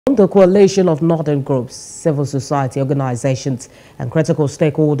The coalition of northern groups, civil society organizations and critical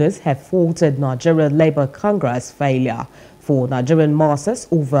stakeholders have faulted Nigerian Labour Congress failure for Nigerian masses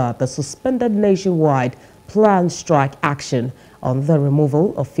over the suspended nationwide planned strike action on the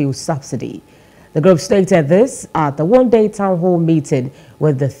removal of fuel subsidy. The group stated this at the one-day town hall meeting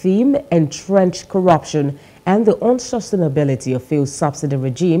with the theme Entrenched Corruption and the Unsustainability of Fuel Subsidy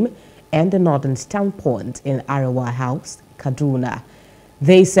Regime and the Northern Standpoint in Arewa House, Kaduna.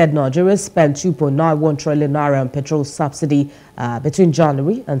 They said Nigeria spent 2.91 trillion naira on petrol subsidy between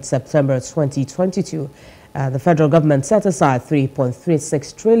January and September 2022. The federal government set aside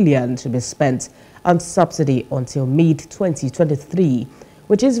 3.36 trillion to be spent on subsidy until mid-2023,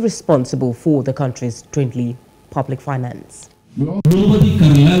 which is responsible for the country's dwindling public finance. Nobody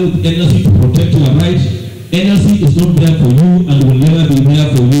can rely with NLC to protect your rights. NLC is not there for you and will never be there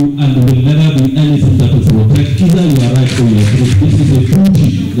for you and will never be anything that will protect either your right or your truth. This is a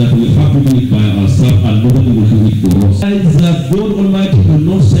duty that we have to do it by ourselves and nobody will do it for us. It's that God Almighty will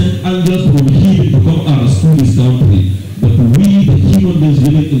not send angels from heaven to come and rescue this country. But we, the human beings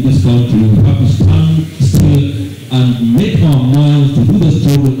living in this country, we have to stand still and make our minds to do the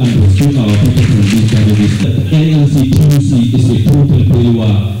struggle and rescue our people from these challenges. The NLC TUC is a total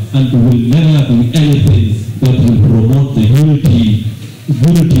failure and will never be anything that will promote the unity,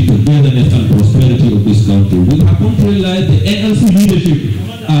 togetherness and prosperity of this country. We have come to realize the NLC leadership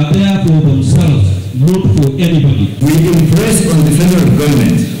are there for themselves, not for anybody. We impress on the federal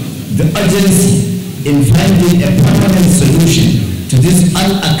government the urgency in finding a permanent solution to this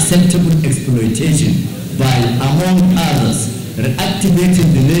unacceptable exploitation by, among others, reactivating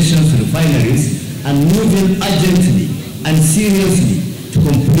the nation's refineries and moving urgently and seriously to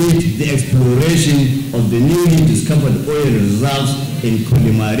complete the exploration of the newly discovered oil reserves in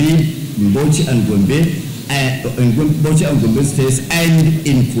Kolimari, Bauchi and Gombe states and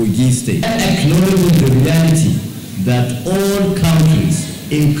in Kogi state. Acknowledging the reality that all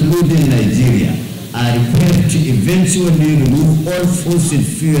countries, including Nigeria, are prepared to eventually remove all fossil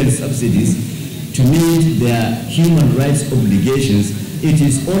fuel subsidies to meet their human rights obligations, it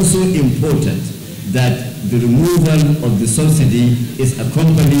is also important that the removal of the subsidy is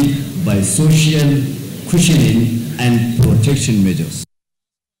accompanied by social cushioning and protection measures.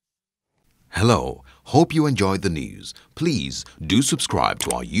 Hello, hope you enjoyed the news. Please do subscribe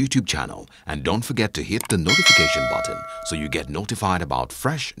to our YouTube channel and don't forget to hit the notification button so you get notified about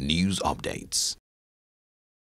fresh news updates.